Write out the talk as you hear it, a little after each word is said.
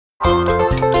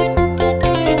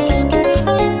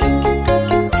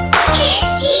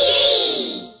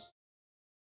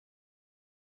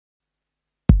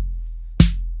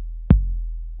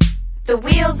The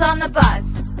wheels on the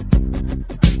bus.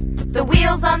 The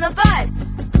wheels on the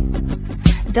bus.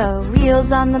 The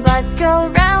wheels on the bus go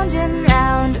round and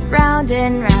round, round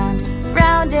and round,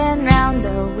 round and round.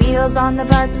 The wheels on the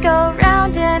bus go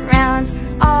round and round,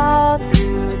 all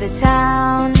through the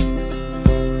town.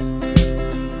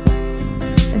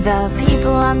 The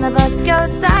people on the bus go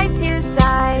side to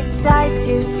side, side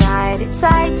to side,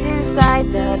 side to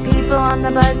side. The people on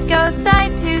the bus go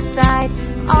side to side,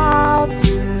 all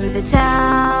through the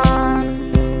town.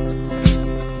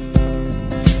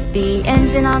 The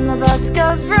engine on the bus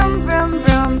goes vroom, vroom,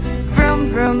 vroom, vroom,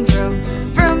 vroom, vroom,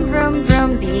 vroom, vroom,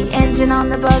 vroom. The engine on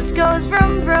the bus goes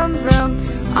vroom, vroom, vroom,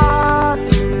 all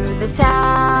through the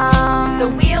town. The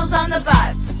wheels on the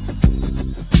bus.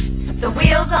 The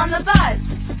wheels on the bus.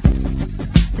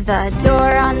 The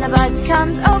door on the bus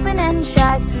comes open and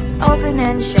shut, open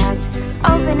and shut,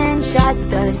 open and shut.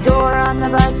 The door on the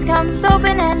bus comes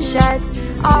open and shut,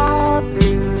 all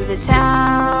through the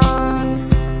town.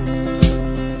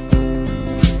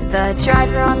 The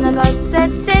driver on the bus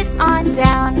says sit on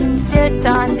down, sit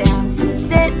on down,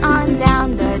 sit on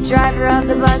down. The driver of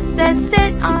the bus says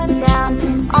sit on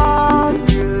down, all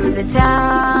through the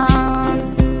town.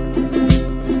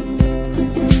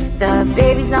 The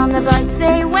babies on the bus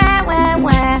say wah, wah,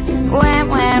 wah, wah,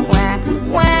 wah, wah,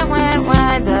 wah, wah,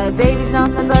 wah. The babies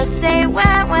on the bus say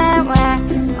wah, wah, wah,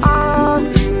 all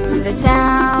through the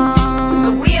town.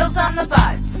 The wheels on the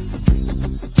bus.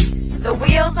 The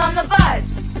wheels on the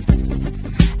bus.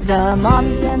 The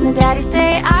mommies and the daddies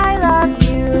say I love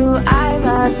you, I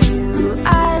love you,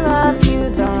 I love you.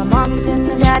 The mommies and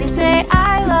the daddies say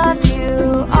I love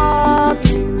you, all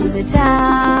through the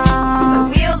town.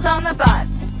 The wheels on the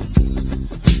bus.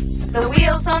 The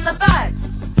wheels on the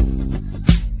bus.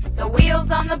 The wheels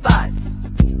on the bus.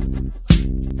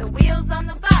 The wheels on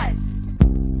the bus.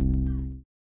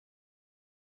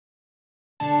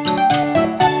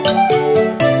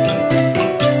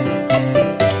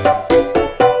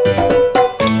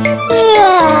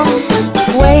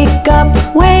 Wake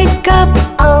up, wake up.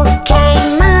 Okay,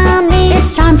 Mommy.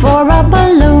 It's time for a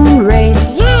balloon race.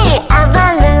 Yay, a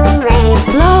balloon race.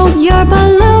 Float your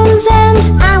balloons and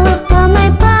I will blow my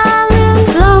balloon.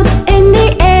 float in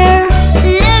the air.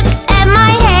 Look at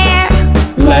my hair.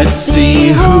 Let's see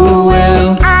who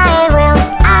will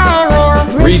I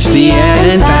will reach the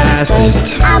end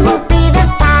fastest. I will be the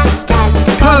fastest.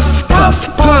 Puff,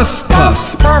 puff, puff,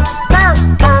 puff. Puff, puff,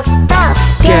 puff, puff.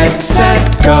 Get set,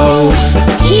 go.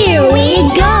 Here we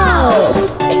go.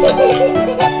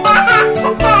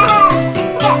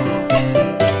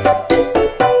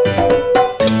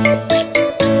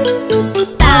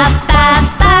 Puff, puff,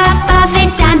 puff, puff.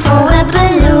 It's time for a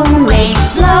balloon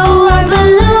race. Blow our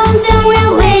balloons and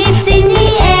we'll race in the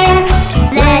air.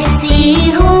 Let's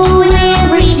see who will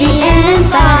reach the end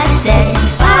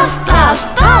fastest. Puff, puff,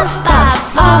 puff,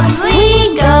 puff. Off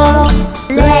we go.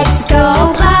 Let's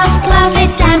go, puff, puff.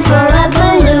 It's time for a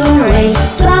balloon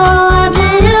race. Blow our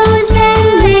balloons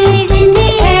and race in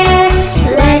the air.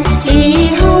 Let's see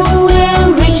who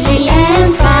will reach the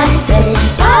end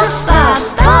fastest. Puff, puff,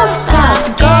 puff, puff.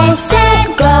 Go, set,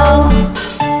 go.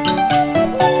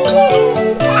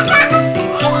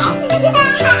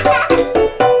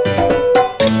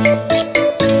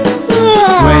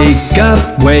 Wake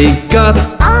up, wake up.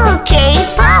 Okay,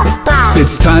 Papa.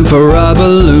 It's time for a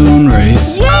balloon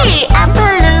race. Yay, a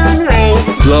balloon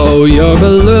race. Blow your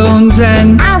balloons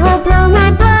and I will blow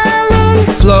my balloon.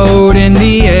 float in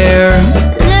the air.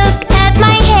 Look at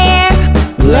my hair.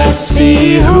 Let's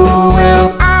see who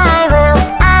will I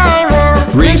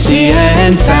will reach the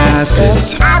end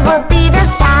fastest. I will be the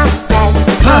fastest.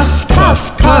 Puff,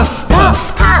 puff, puff, puff.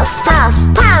 Puff, puff,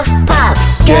 puff, puff.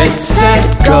 Get set,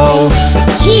 go.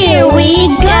 Here we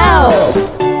go.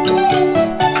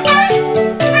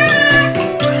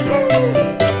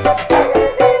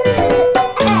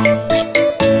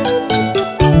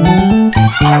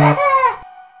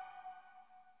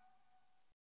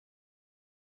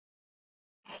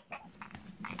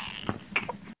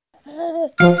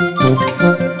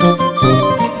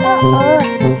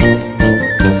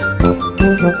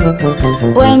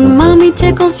 when mommy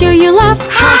tickles you, you laugh.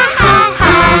 Ha ha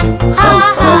ha, ha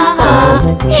ha ha,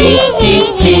 hee hee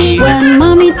hee. When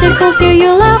mommy tickles you,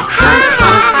 you laugh. Ha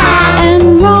ha ha,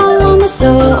 And roll on the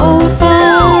sofa.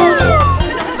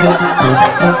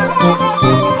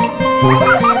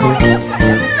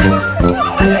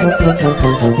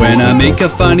 When I make a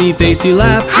funny face, you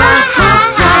laugh. ha ha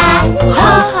ha,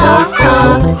 ha ha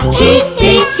ha, hee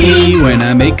hee hee. When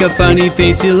I make a funny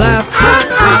face, you laugh.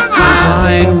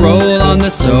 And roll on the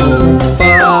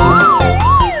sofa.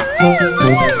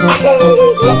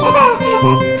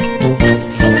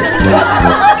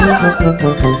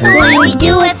 When we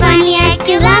do a funny act,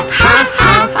 you laugh. Ha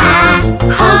ha ha.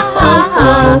 Ho ho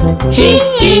ho. He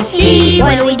he he.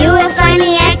 When we do a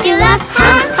funny act, you laugh.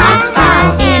 Ha ha ha.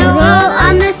 And roll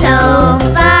on the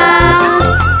sofa.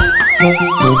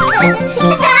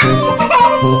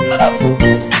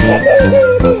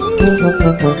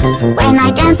 When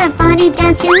I dance a funny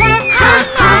dance, you laugh. Ha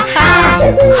ha ha.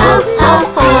 Ho ho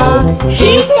ho.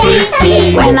 He he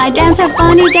he. When I dance a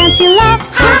funny dance, you laugh.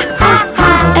 Ha ha ha.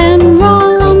 And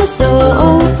roll on the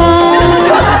sofa.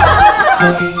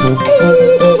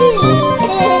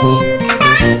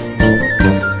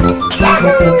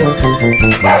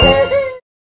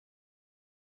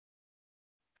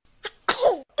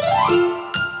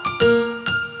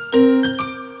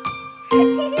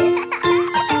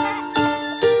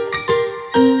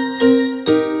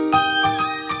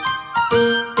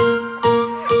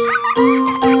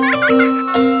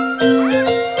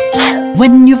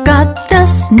 When you've got the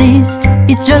sneeze,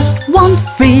 it just won't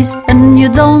freeze, and you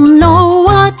don't know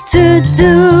what to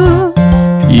do.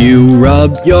 You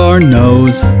rub your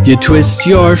nose, you twist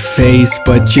your face,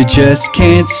 but you just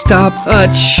can't stop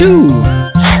achoo.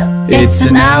 It's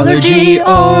an allergy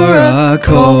or a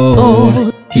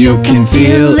cold. You can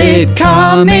feel it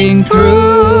coming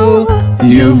through.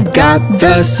 You've got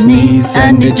the sneeze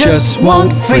and it just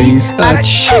won't freeze.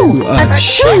 Achoo,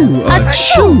 achoo,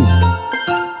 achoo.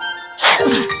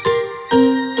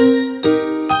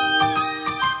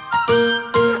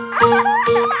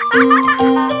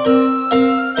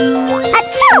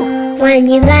 When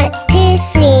you got to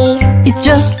sneeze, It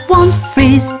just won't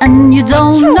freeze, and you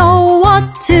don't know what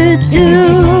to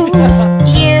do.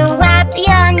 you rub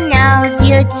your nose,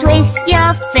 you twist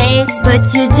your face, but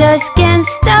you just can't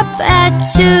stop at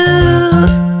two.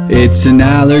 It's an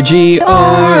allergy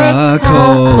or a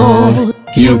cold.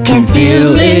 You can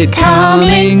feel it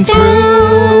coming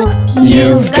through.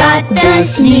 You've got the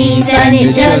sneeze and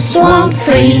it just won't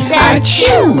freeze.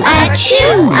 Achoo,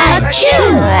 achoo,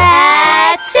 achoo.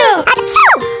 Achoo!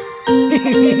 Achoo!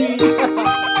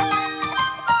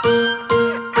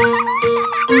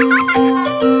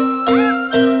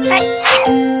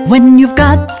 When you've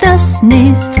got the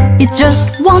sneeze, it just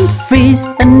won't freeze,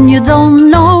 and you don't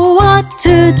know what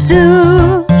to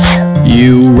do.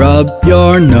 You rub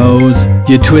your nose,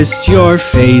 you twist your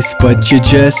face, but you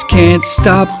just can't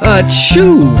stop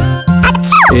achoo.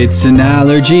 It's an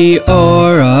allergy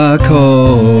or a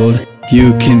cold.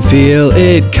 You can feel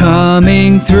it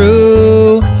coming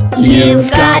through. You've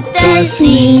got the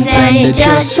sneeze and it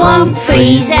just won't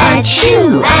freeze.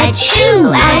 Achoo!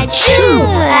 Achoo! Achoo!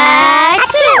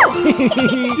 Achoo!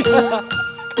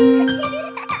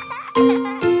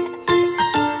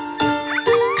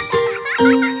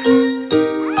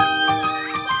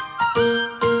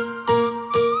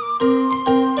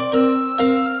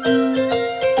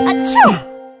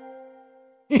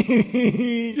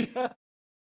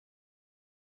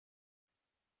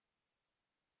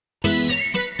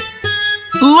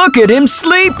 Look at him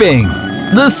sleeping!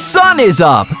 The sun is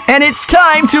up, and it's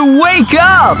time to wake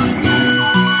up!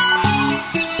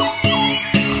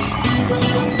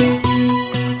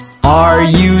 Are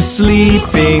you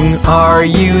sleeping? Are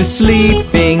you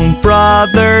sleeping?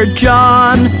 Brother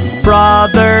John,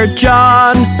 Brother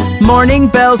John. Morning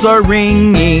bells are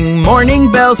ringing,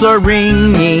 morning bells are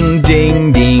ringing.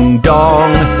 Ding, ding,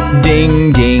 dong,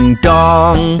 ding, ding,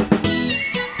 dong.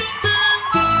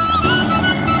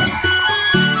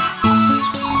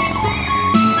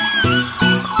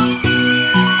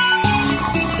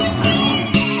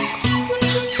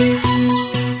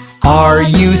 Are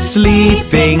you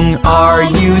sleeping? Are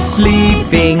you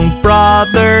sleeping?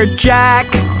 Brother Jack,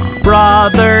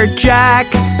 Brother Jack.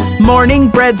 Morning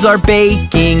breads are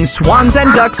baking, swans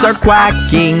and ducks are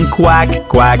quacking. Quack,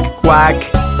 quack, quack,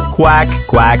 quack,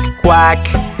 quack, quack.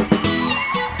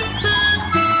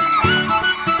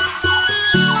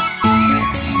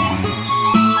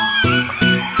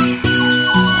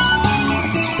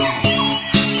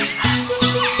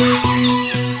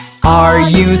 Are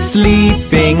you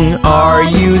sleeping? Are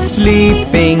you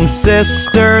sleeping?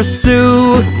 Sister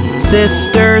Sue,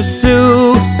 Sister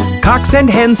Sue. Cocks and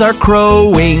hens are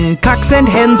crowing, cocks and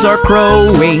hens are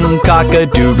crowing.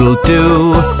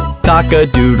 Cock-a-doodle-doo,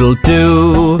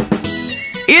 cock-a-doodle-doo.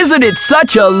 Isn't it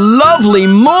such a lovely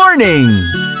morning?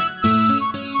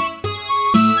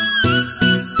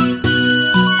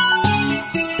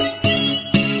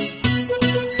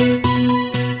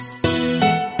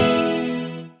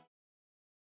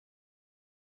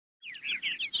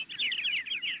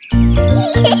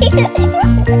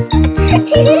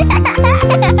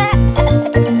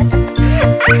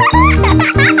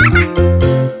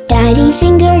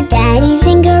 Daddy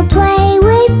finger, play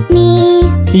with with me?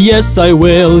 Yes, I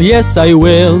will, yes, I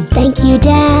will. Thank you,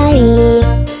 Daddy.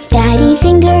 Daddy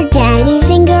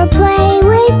finger, play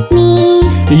with me.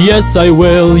 Yes, I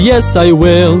will, yes, I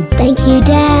will. Thank you,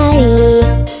 Daddy.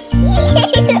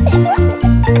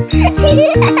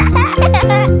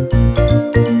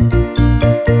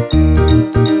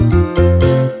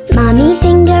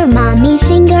 Mommy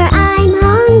finger, I'm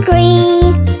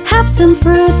hungry. Have some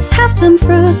fruits, have some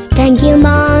fruits. Thank you,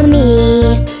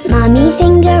 Mommy. Mommy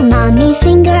finger,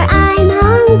 I'm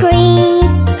hungry.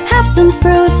 Have some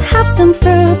fruits, have some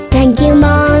fruits. Thank you,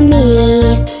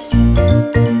 Mommy.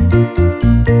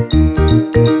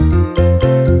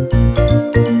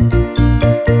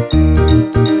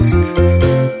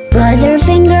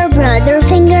 Brother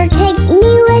finger, take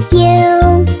me with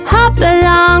you. Hop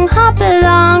along, hop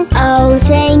along. Oh,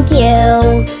 thank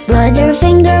you. Brother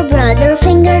finger,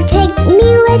 take me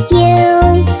with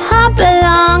you. Hop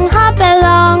along, hop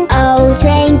along. Oh,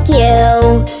 thank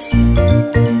you.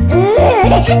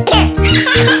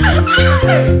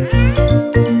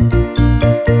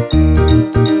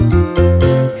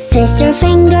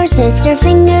 Sister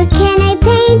finger, can I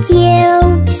paint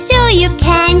you? So you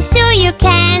can, so you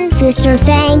can. Sister,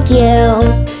 thank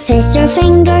you. Sister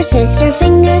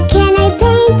finger, can I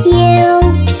paint you?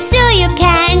 So you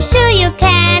can, so you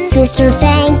can. Sister,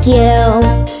 thank you.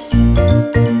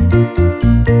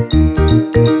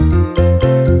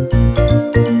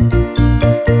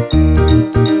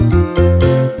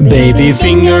 Baby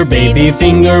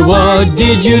finger, what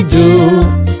did you do?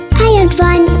 I had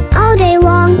fun all day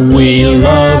long. We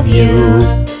love you.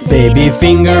 Baby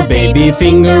finger,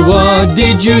 what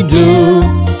did you do?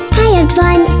 I had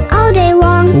fun all day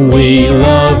long. We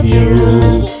love you.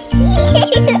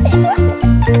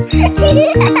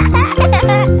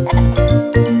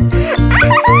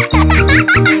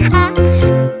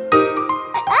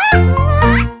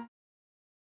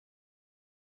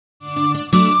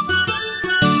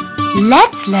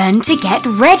 Let's learn to get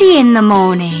ready in the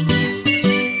morning.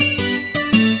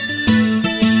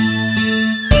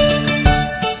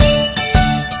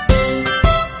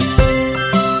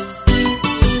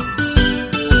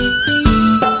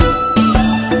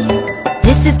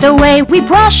 This is the way we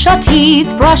brush our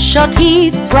teeth, brush our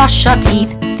teeth, brush our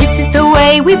teeth. This is the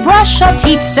way we brush our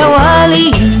teeth so early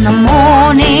in the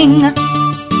morning.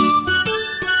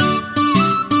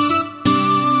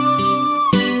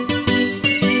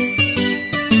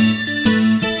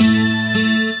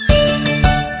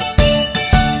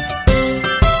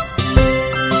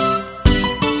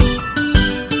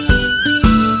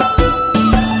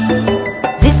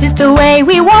 This is the way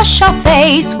we wash our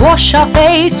face, wash our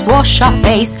face, wash our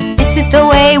face. This is the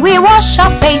way we wash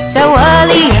our face so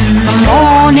early in the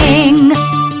morning.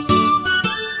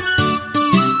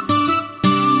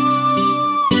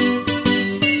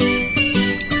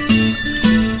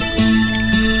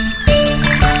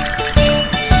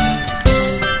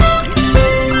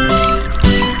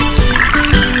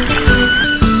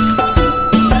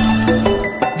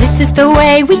 This is the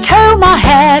way we comb our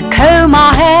hair, comb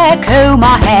our hair, comb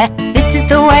our hair. This is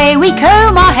the way we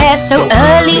comb our hair so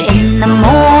early in the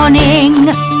morning.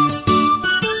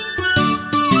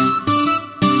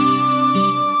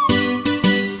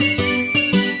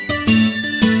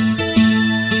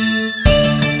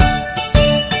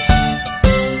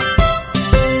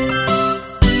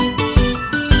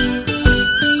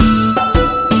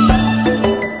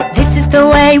 This is the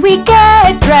way we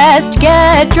get dressed,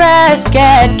 get dressed,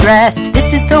 get dressed.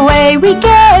 This is the way we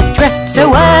get dressed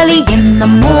so early in the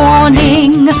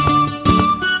morning.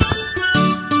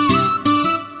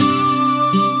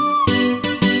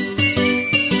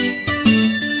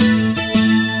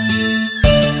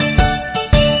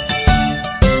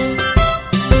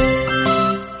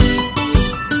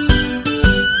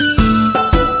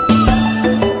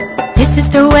 This is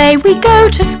the way we go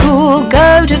to school,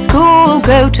 go to school,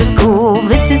 go to school.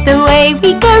 This is the way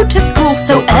we go to school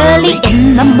so early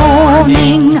in the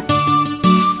morning.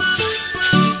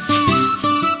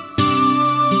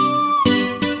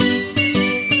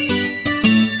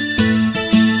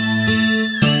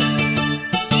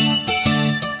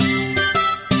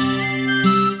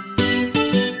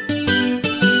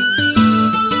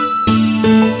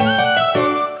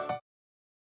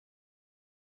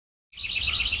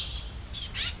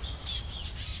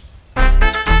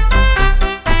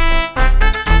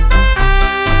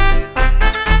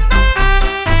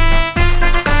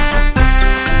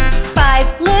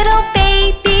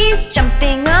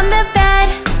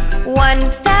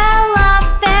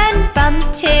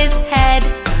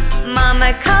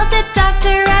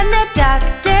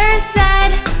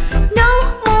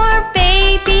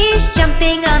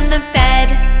 Jumping on the bed.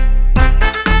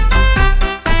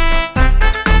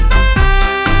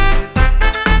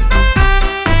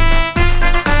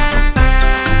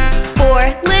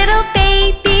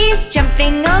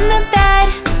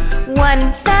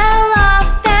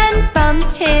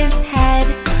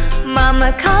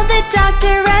 the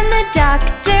doctor and the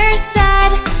doctor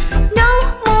said, no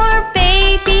more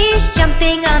babies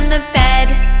jumping on the bed.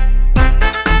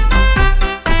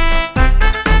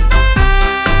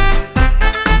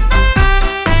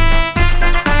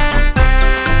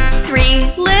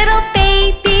 3 little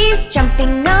babies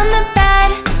jumping on the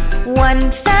bed.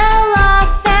 One fell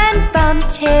off and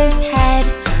bumped his head.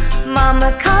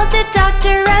 Mama called the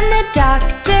doctor and the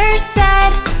doctor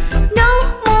said, no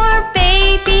more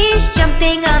babies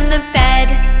jumping on the bed.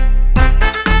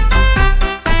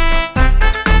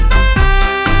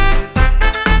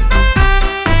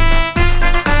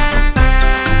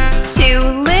 2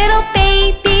 little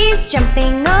babies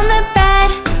jumping on the bed.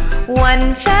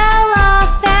 One fell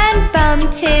off and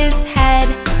bumped his head.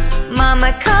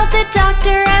 Mama called the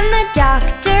doctor and the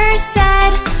doctor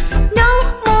said, no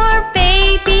more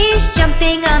babies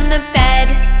jumping on the bed.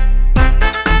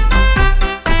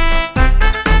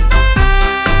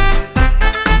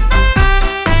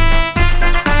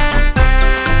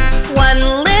 1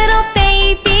 little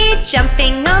baby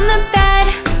jumping on the bed.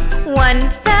 One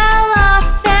fell off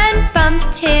and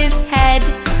bumped his head.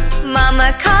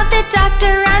 Mama called the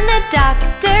doctor and the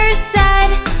doctor said,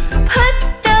 put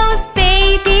those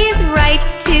babies right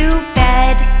to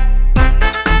bed.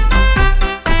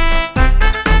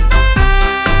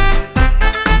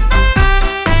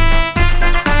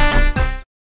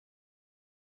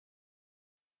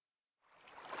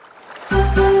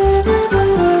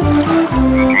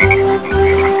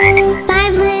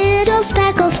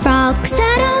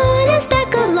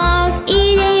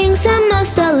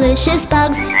 Delicious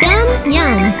bugs, yum,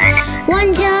 yum.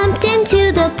 One jumped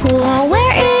into the pool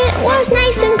where it was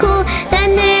nice and cool.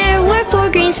 Then there were 4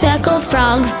 green speckled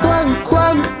frogs, glug,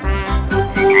 glug.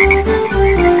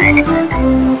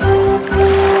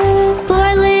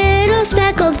 4 little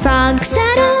speckled frogs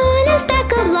sat on a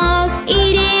speckled log,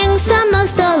 eating some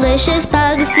most delicious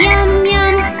bugs, yum,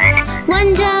 yum.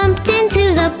 One jumped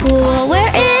into the pool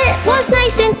where it was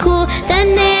nice and cool.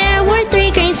 Then there were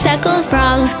 3 green speckled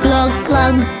frogs, glug,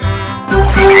 glug.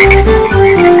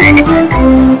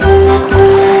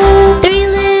 3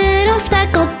 little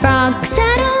speckled frogs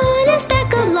sat on a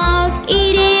speckled log,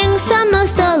 eating some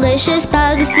most delicious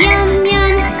bugs, yum,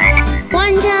 yum.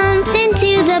 One jumped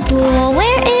into the pool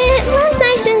where it was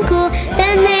nice and cool.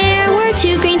 Then there were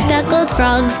 2 green speckled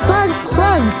frogs, glug,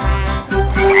 glug.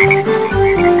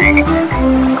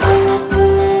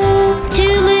 2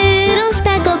 little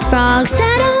speckled frogs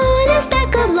sat on a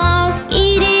speckled log,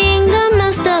 eating the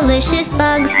most delicious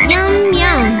bugs, yum,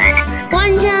 yum.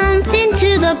 One jumped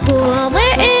into the pool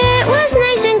where it was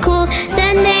nice and cool.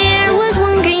 Then there was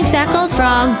 1 green speckled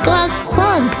frog, glug,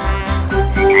 glug.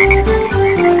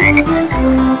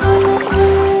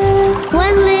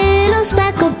 1 little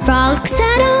speckled frog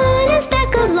sat on a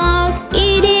speckled log,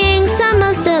 eating some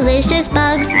most delicious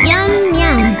bugs, yum,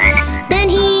 yum. Then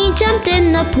he jumped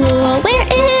in the pool where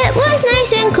it was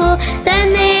nice and cool.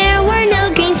 Then there were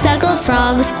no green speckled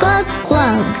frogs, glug,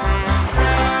 glug.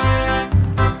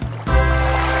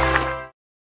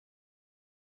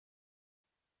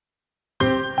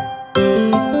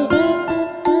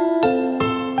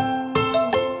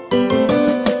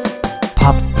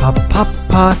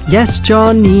 Papa, yes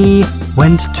Johnny,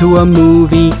 went to a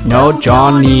movie, no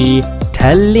Johnny.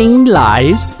 Telling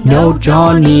lies, no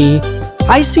Johnny.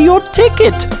 I see your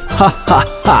ticket, ha ha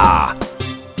ha.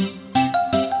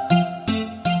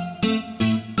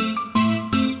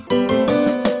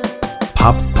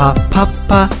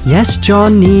 Papa, yes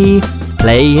Johnny,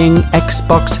 playing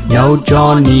Xbox, no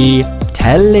Johnny.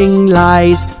 Telling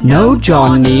lies, no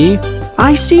Johnny.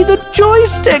 I see the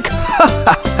joystick, ha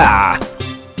ha ha.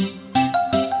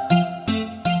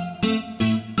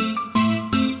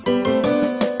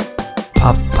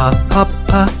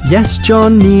 Papa, yes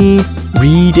Johnny,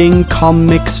 reading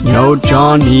comics, no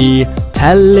Johnny.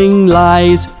 Telling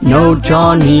lies, no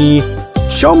Johnny.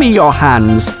 Show me your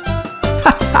hands,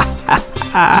 ha ha ha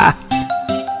ha.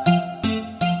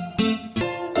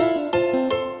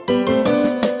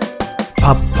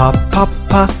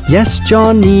 Papa, yes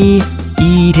Johnny,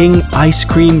 eating ice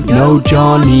cream, no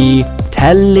Johnny.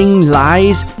 Telling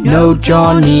lies, no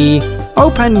Johnny.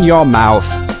 Open your mouth,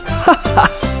 ha ha ha.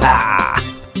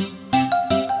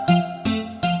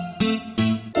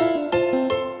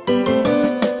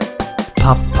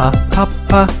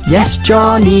 Papa, yes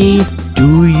Johnny,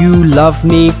 do you love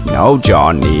me, no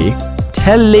Johnny.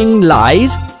 Telling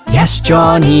lies, yes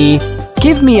Johnny.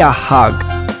 Give me a hug,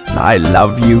 I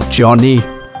love you Johnny.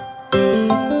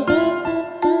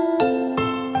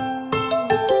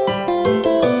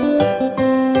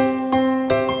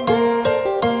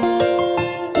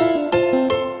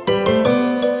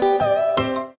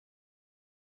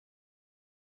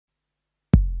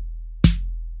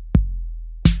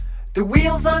 The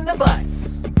wheels on the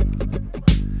bus.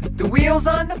 The wheels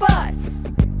on the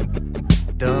bus.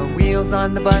 The wheels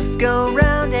on the bus go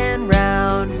round and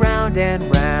round, round and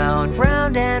round,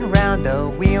 round and round. The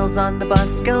wheels on the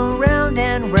bus go round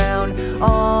and round,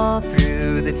 all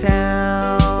through the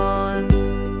town.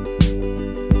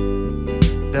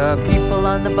 The people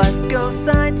on the bus go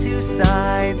side to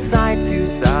side, side to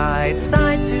side,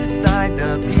 side to side.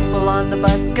 The people on the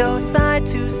bus go side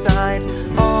to side,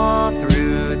 all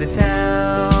through the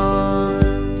town.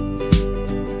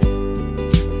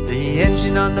 The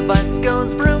engine on the bus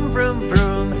goes vroom, vroom,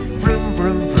 vroom, vroom,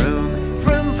 vroom, vroom,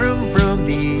 vroom, vroom, vroom.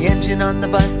 The engine on the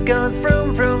bus goes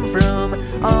vroom, vroom, vroom,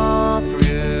 all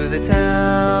through the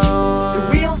town.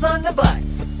 The wheels on the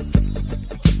bus.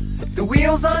 The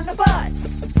wheels on the bus.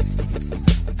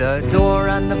 The door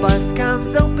on the bus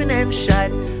comes open and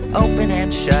shut, open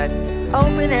and shut,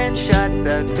 open and shut.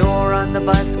 The door on the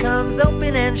bus comes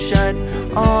open and shut,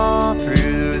 all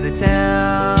through the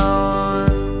town.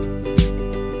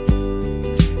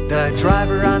 The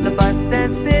driver on the bus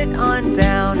says sit on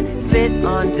down, sit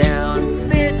on down,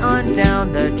 sit on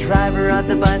down. The driver of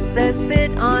the bus says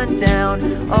sit on down,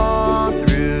 all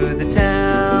through the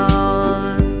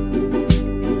town.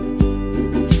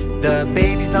 The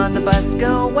babies on the bus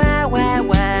go wah, wah,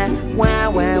 wah, wah,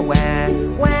 wah, wah,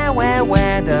 wah, wah,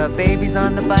 wah. The babies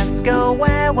on the bus go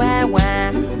wah, wah,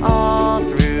 wah, all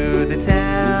through the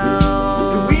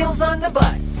town. The wheels on the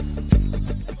bus.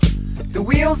 The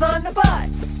wheels on the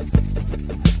bus.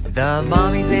 The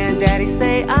mommies and daddies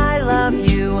say I love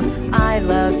you, I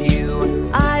love you,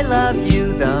 I love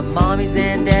you. The mommies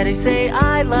and daddies say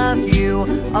I love you,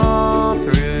 all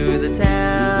through the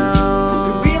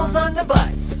town. The wheels on the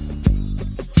bus.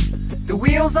 The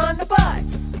wheels on the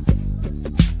bus.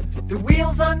 The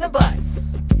wheels on the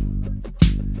bus.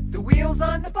 The wheels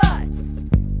on the bus.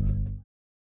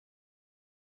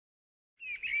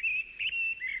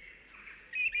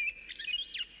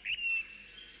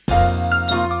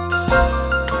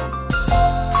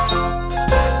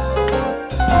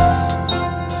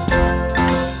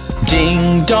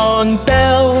 Ding dong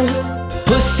bell,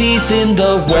 Pussy's in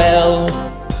the well.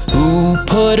 Who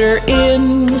put her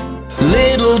in?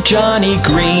 Little Johnny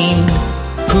Green.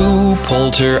 Who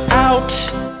pulled her out?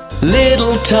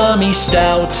 Little Tommy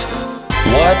Stout.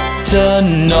 What a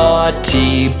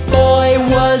naughty boy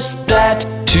was that,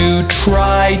 to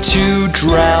try to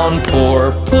drown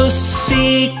poor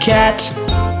Pussycat,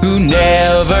 who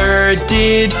never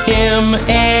did him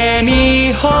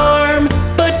any harm,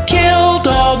 but killed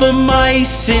all the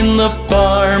mice in the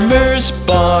farmer's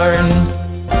barn.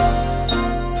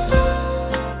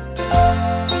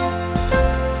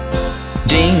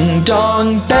 Ding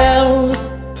dong bell,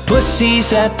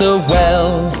 Pussy's at the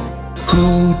well.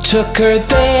 Who took her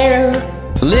there?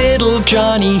 Little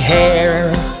Johnny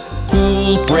Hare.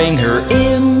 Who'll bring her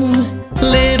in?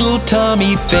 Little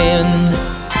Tommy Thin.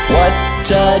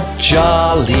 What a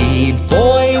jolly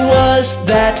boy was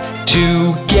that,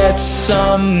 to get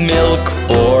some milk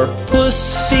for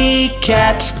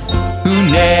Pussycat, who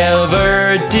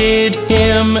never did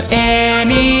him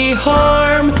any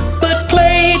harm, but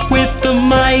played with the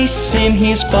mice in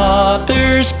his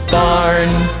father's barn.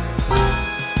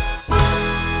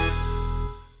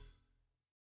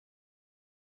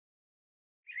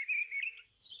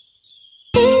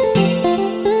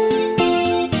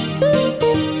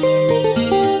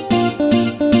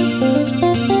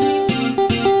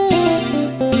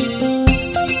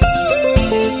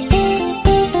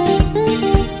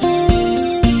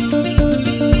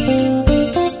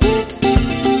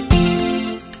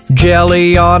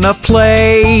 Jelly on a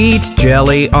plate,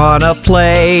 jelly on a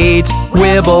plate.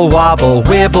 Wibble wobble,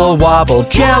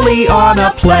 jelly on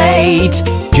a plate.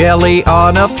 Jelly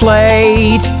on a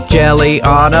plate, jelly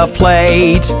on a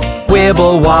plate.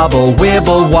 Wibble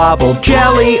wobble,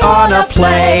 jelly on a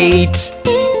plate.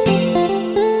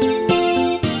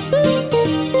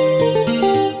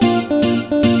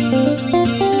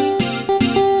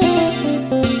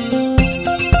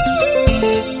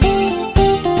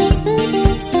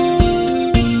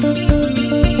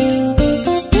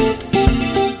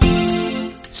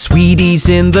 Sweeties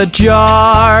in the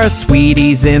jar,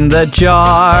 sweeties in the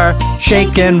jar.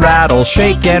 Shake and rattle,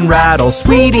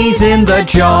 sweeties in the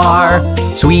jar.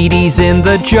 Sweeties in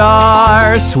the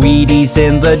jar, sweeties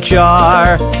in the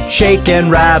jar. Shake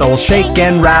and rattle,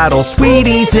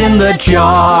 sweeties in the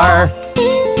jar.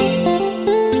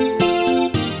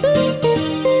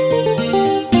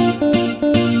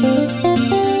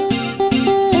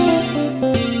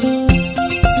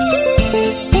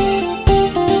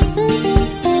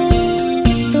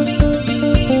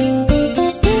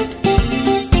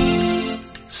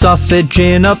 Sausage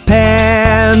in a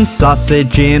pan,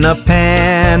 sausage in a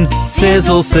pan.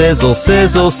 Sizzle, sizzle,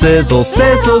 sizzle, sizzle,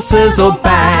 sizzle, sizzle,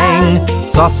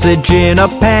 bang. Sausage in a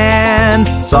pan,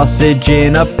 sausage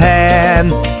in a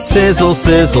pan. Sizzle,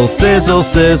 sizzle, sizzle,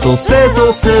 sizzle,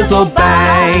 sizzle, sizzle,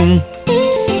 bang.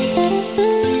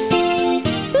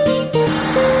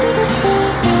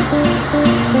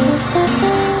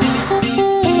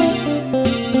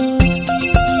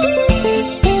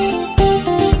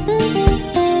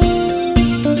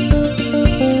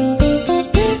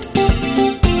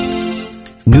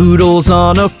 Noodles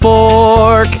on a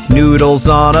fork, noodles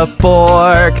on a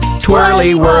fork.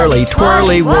 Twirly whirly,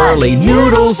 twirly whirly,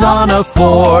 noodles on a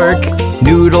fork.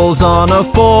 Noodles on a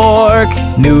fork,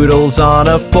 noodles on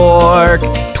a fork.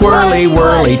 Twirly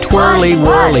whirly, twirly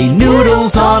whirly,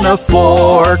 noodles on a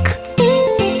fork.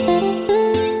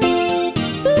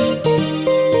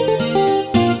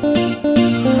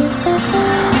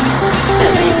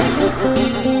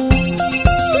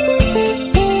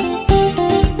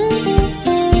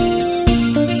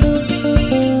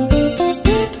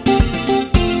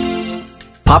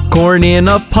 Popcorn in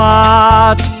a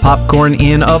pot, popcorn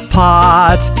in a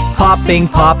pot. Popping,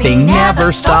 popping,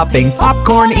 never stopping.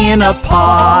 Popcorn in a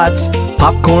pot.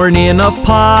 Popcorn in a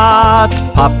pot,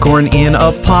 popcorn in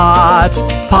a pot.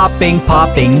 Popping,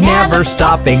 popping, never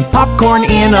stopping. Popcorn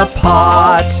in a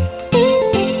pot.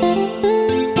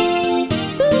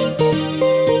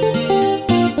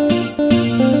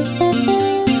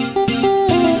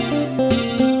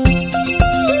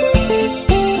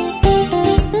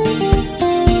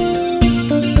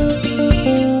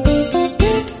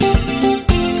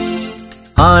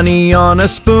 Honey on a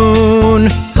spoon,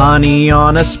 honey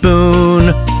on a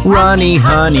spoon. Runny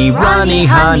honey, runny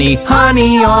honey,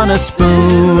 honey on a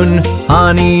spoon.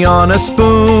 Honey on a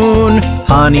spoon,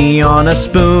 honey on a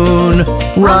spoon.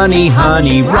 Runny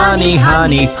honey, runny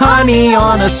honey, honey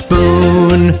on a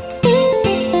spoon.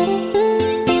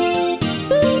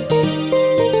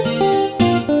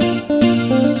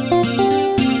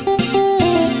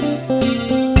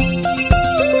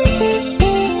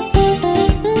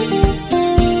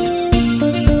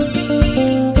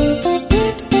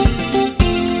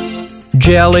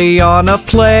 Jelly on a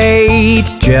plate,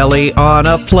 jelly on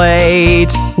a plate.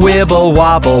 Wibble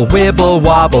wobble, wibble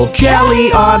wobble,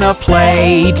 jelly on a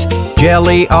plate.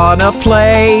 Jelly on a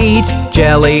plate,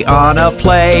 jelly on a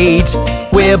plate.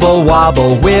 Wibble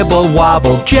wobble, wibble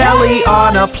wobble, jelly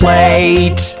on a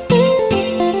plate.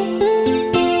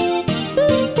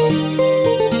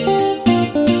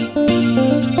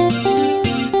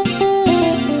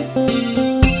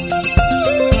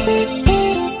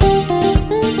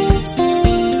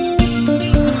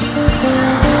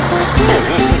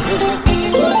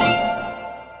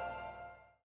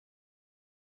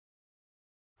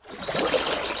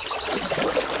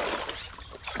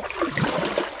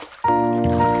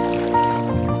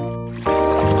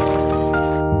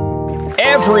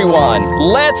 Everyone,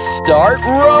 let's start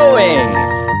rowing!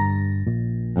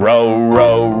 Row,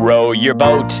 row, row your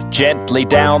boat gently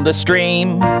down the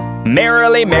stream.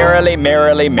 Merrily, merrily,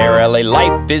 merrily, merrily,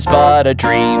 life is but a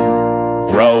dream.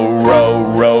 Row,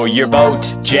 row, row your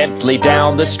boat gently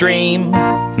down the stream.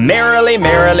 Merrily,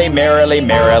 merrily, merrily,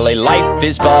 merrily, life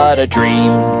is but a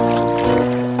dream.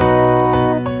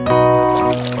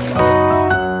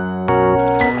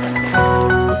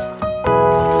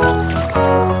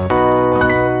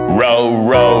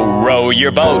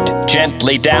 Your boat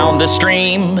gently down the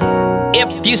stream.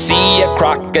 If you see a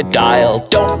crocodile,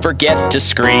 don't forget to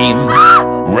scream.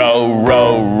 Row,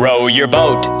 row, row your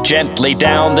boat gently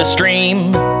down the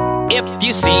stream. If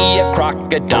you see a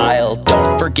crocodile,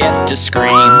 don't forget to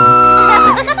scream.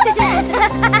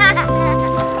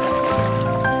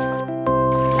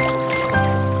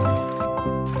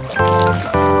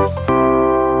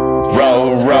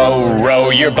 Row, row, row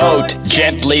your boat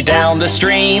gently down the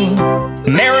stream.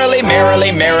 Merrily,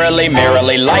 merrily, merrily,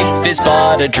 merrily, life is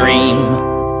but a dream.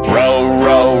 Row,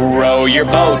 row, row your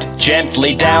boat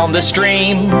gently down the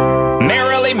stream.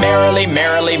 Merrily, merrily,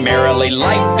 merrily, merrily,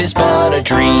 life is but a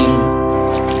dream.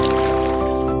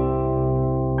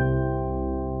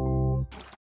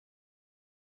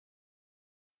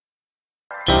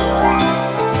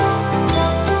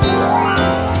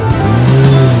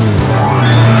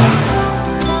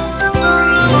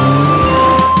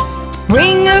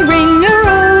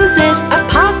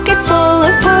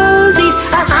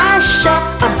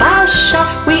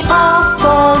 We all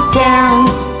fall down.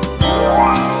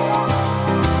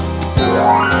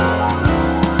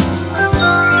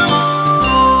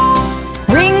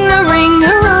 Ring a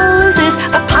roses,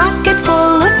 a pocket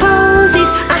full of posies.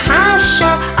 A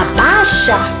hasha, a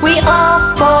basha, we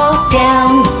all fall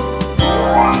down.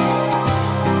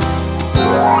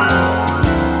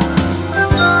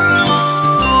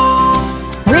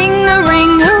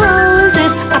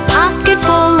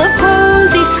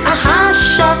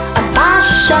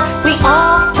 shut, we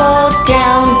all fall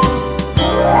down.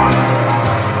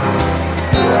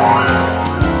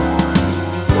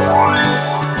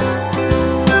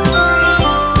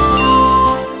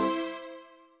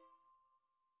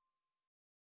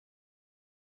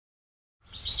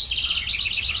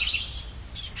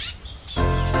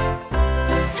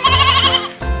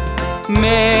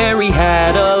 Mary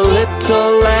had a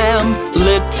little lamb,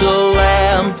 little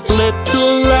lamb,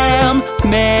 little lamb.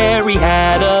 Mary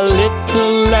had a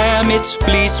little lamb, its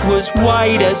fleece was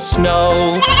white as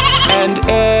snow. And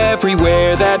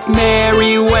everywhere that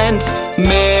Mary went,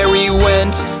 Mary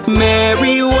went,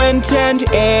 Mary went. And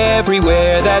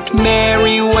everywhere that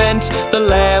Mary went, the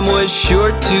lamb was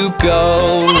sure to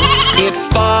go. It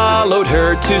followed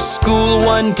her to school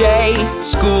one day,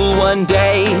 school one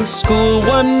day, school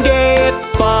one day. It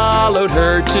followed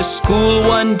her to school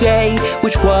one day,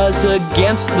 which was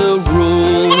against the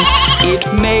rules. It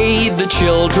made the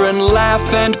children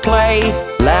laugh and play,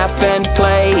 laugh and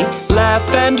play, laugh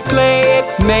and play.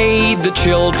 It made the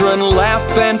children laugh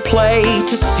and play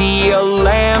to see a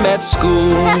lamb at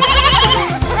school.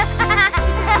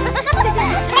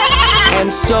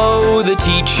 And so the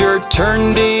teacher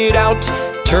turned it out,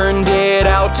 turned it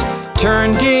out,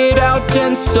 turned it out.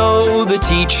 And so the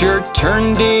teacher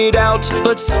turned it out,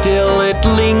 but still it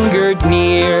lingered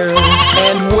near.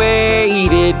 And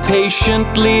waited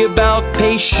patiently about,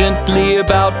 patiently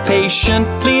about,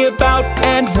 patiently about.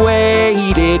 And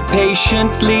waited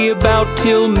patiently about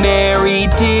till Mary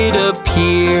did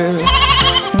appear.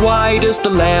 Why does the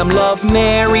lamb love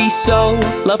Mary so?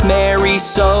 Love Mary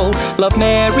so, love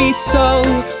Mary so.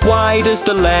 Why does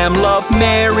the lamb love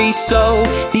Mary so?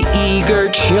 The eager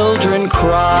children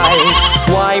cry.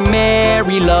 Why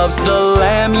Mary loves the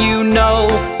lamb you know,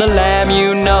 the lamb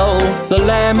you know, the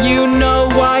lamb you know.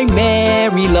 Why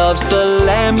Mary loves the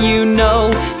lamb you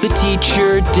know, the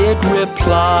teacher did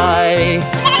reply.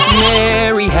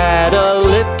 Mary had a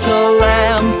little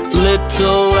lamb,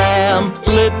 little lamb,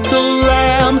 little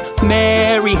lamb.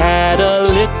 Mary had a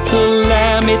little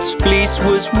lamb, its fleece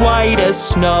was white as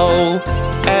snow.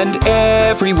 And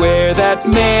everywhere that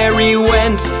Mary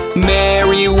went,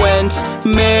 Mary went,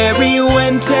 Mary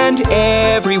went. And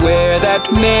everywhere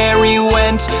that Mary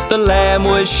went, the lamb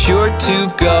was sure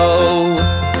to go.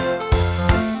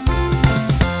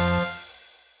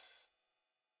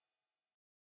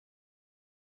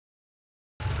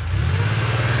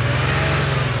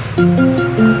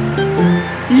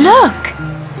 Look!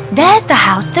 There's the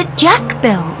house that Jack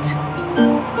built.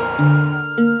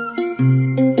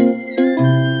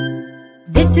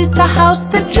 This is the house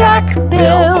that Jack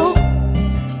built.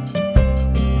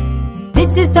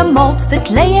 This is the malt that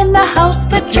lay in the house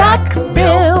that Jack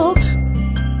built.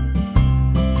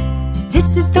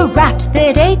 This is the rat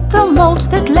that ate the malt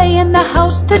that lay in the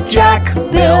house that Jack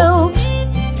built.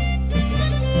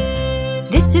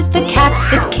 This is the cat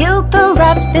that killed the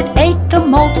rat that ate the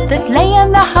malt that lay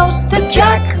in the house that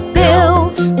Jack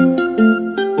built.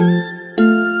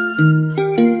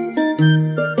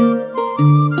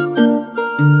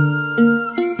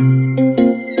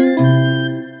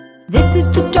 This is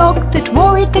the dog that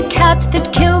worried the cat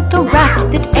that killed the rat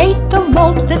that ate the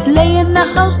malt that lay in the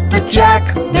house that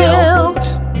Jack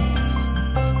built.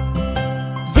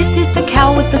 This is the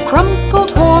cow with the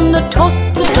crumpled horn that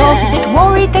tossed the dog that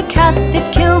worried the cat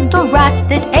that killed the rat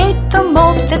that ate the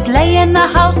malt that lay in the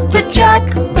house that Jack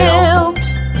built.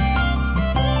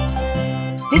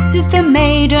 This is the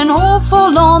maiden all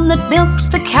forlorn that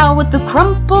milked the cow with the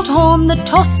crumpled horn that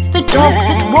tossed the dog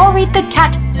that worried the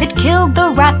cat that killed the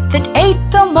rat that ate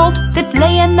the malt that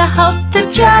lay in the house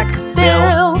that Jack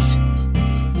built.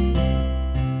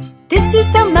 This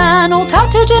is the man all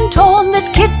tattered and torn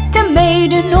that kissed the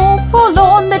maiden all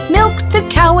forlorn that milked the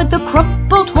cow with the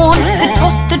crumpled horn that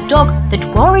tossed the dog that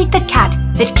worried the cat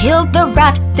that killed the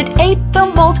rat that ate the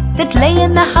malt that lay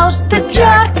in the house that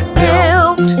Jack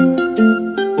built.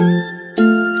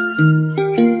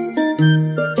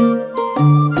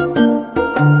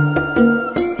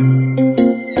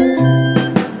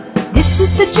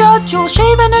 Judge all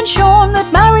shaven and shorn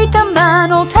that married the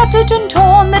man all tattered and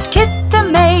torn that kissed the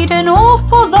maiden all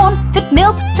forlorn that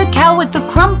milked the cow with the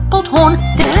crumpled horn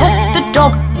that tossed the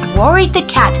dog that worried the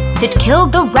cat that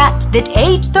killed the rat that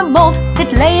ate the malt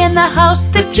that lay in the house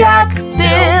that Jack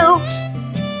built.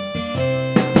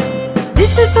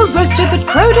 This is the rooster that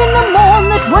crowed in the morn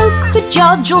that woke the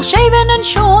judge all shaven and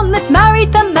shorn that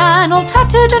married the man all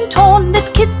tattered and torn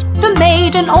that kissed the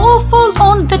maiden all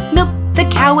forlorn that milked the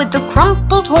cow with the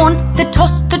crumpled horn that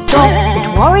tossed the dog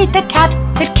that worried the cat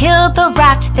that killed the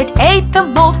rat that ate the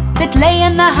malt that lay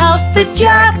in the house that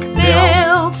Jack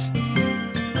built.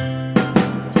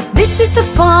 This is the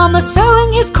farmer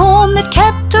sowing his corn that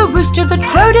kept the rooster that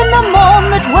crowed in the morn,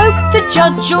 that woke the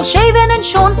judge all shaven and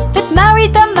shorn, that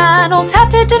married the man all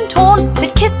tattered and torn,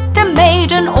 that kissed the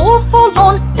maiden all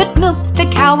forlorn, that milked the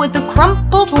cow with the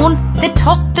crumpled horn, that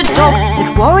tossed the dog,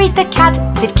 that worried the cat,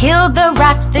 that killed the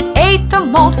rat, that ate the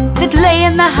malt, that lay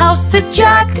in the house that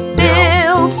Jack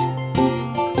built.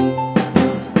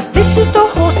 This is the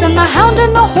horse and the hound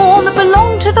and the horn that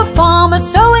belonged to the farmer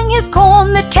sowing his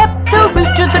corn, that kept the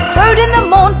rooster that crowed in the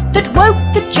morn, that woke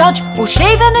the judge all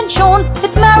shaven and shorn,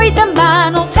 that married the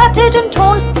man all tattered and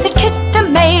torn, that kissed the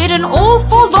maiden all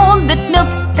forlorn, that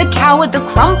milked the cow with the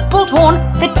crumpled horn,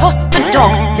 that tossed the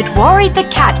dog, that worried the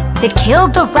cat, that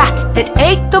killed the rat, that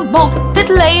ate the malt, that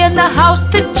lay in the house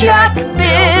that Jack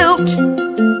built.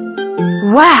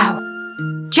 Wow!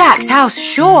 Jack's house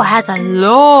sure has a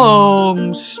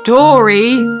long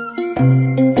story.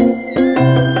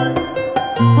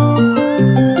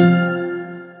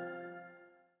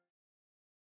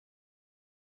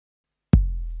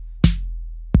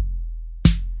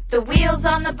 The wheels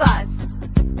on the bus.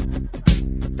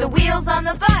 The wheels on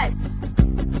the bus.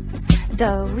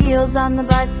 The wheels on the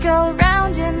bus go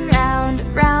round and round,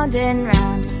 round and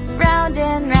round, round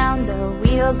and round. The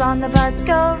wheels on the bus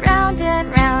go round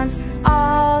and round,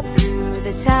 all through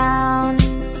the town.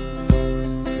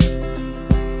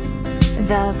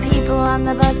 The people on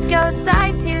the bus go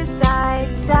side to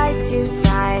side, side to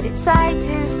side, side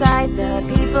to side. The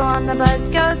people on the bus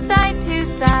go side to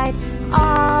side,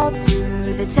 all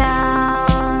through the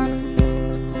town.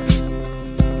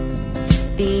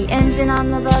 The engine on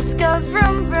the bus goes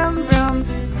vroom, vroom, vroom,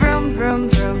 vroom, vroom,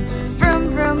 vroom, vroom,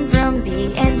 vroom, vroom.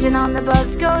 The engine on the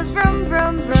bus goes vroom,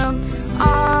 vroom, vroom,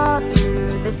 all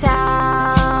through the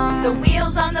town. The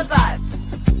wheels on the bus.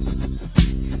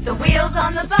 The wheels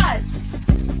on the bus.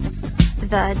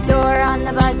 The door on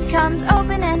the bus comes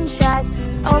open and shut,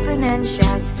 open and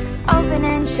shut, open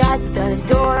and shut. The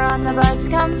door on the bus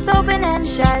comes open and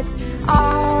shut,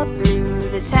 all through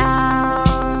the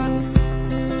town.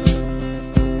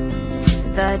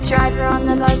 The driver on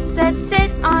the bus says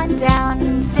sit on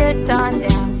down, sit on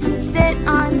down, sit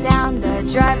on down. The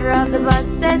driver of the bus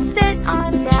says sit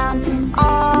on down,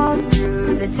 all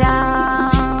through the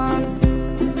town.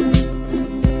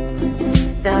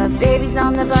 The babies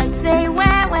on the bus say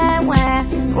wah, wah, wah,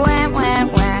 wah, wah,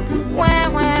 wah, wah,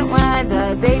 wah, wah.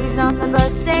 The babies on the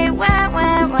bus say wah,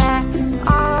 wah, wah,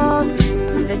 all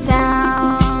through the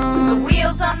town. The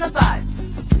wheels on the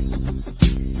bus.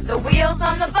 The wheels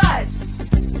on the bus.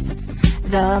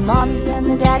 The mommies and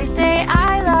the daddies say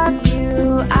I love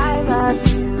you, I love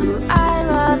you, I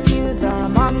love you. The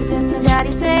mommies and the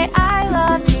daddies say I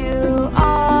love you,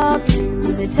 all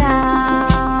through the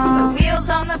town. The wheels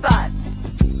on the bus.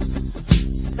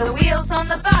 The wheels on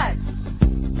the bus.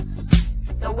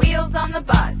 The wheels on the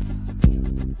bus.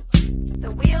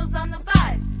 The wheels on the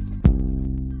bus.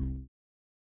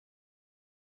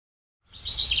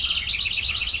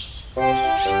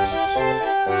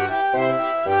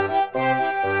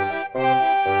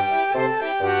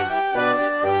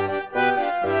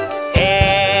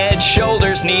 Head,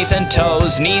 shoulders, knees and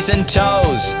toes, knees and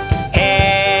toes.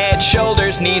 Head,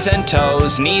 shoulders, knees and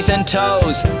toes, knees and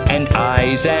toes. And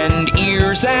eyes and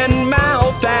ears and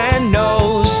mouth and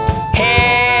nose.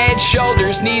 Head,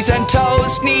 shoulders, knees and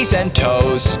toes, knees and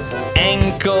toes.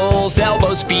 Ankles,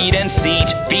 elbows, feet and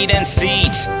seat, feet and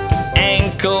seat.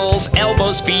 Ankles,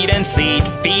 elbows, feet and seat,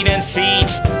 feet and seat.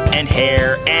 And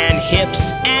hair and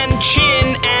hips and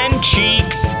chin and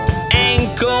cheeks.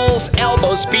 Ankles,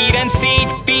 elbows, feet and seat,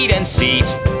 feet and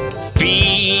seat.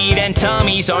 Feet and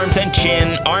tummies, arms and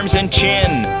chin, arms and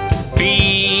chin.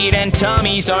 Feet and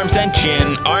tummies, arms and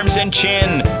chin, arms and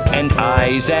chin. And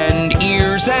eyes and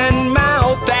ears and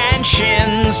mouth and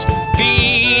shins.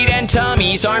 Feet and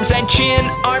tummies, arms and chin,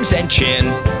 arms and chin.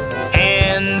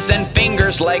 Hands and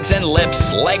fingers, legs and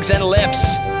lips, legs and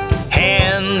lips.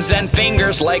 Hands and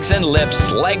fingers, legs and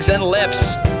lips, legs and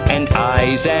lips. And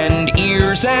eyes and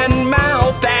ears and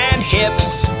mouth and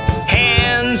hips.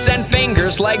 Hands and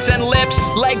fingers, legs and lips,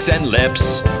 legs and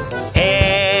lips.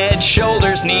 Head,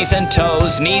 shoulders, knees and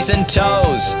toes, knees and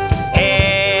toes.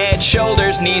 Head,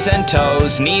 shoulders, knees and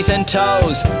toes, knees and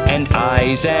toes. And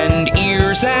eyes and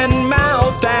ears and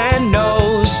mouth and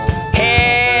nose.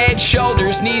 Head,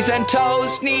 shoulders, knees and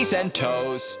toes, knees and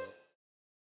toes.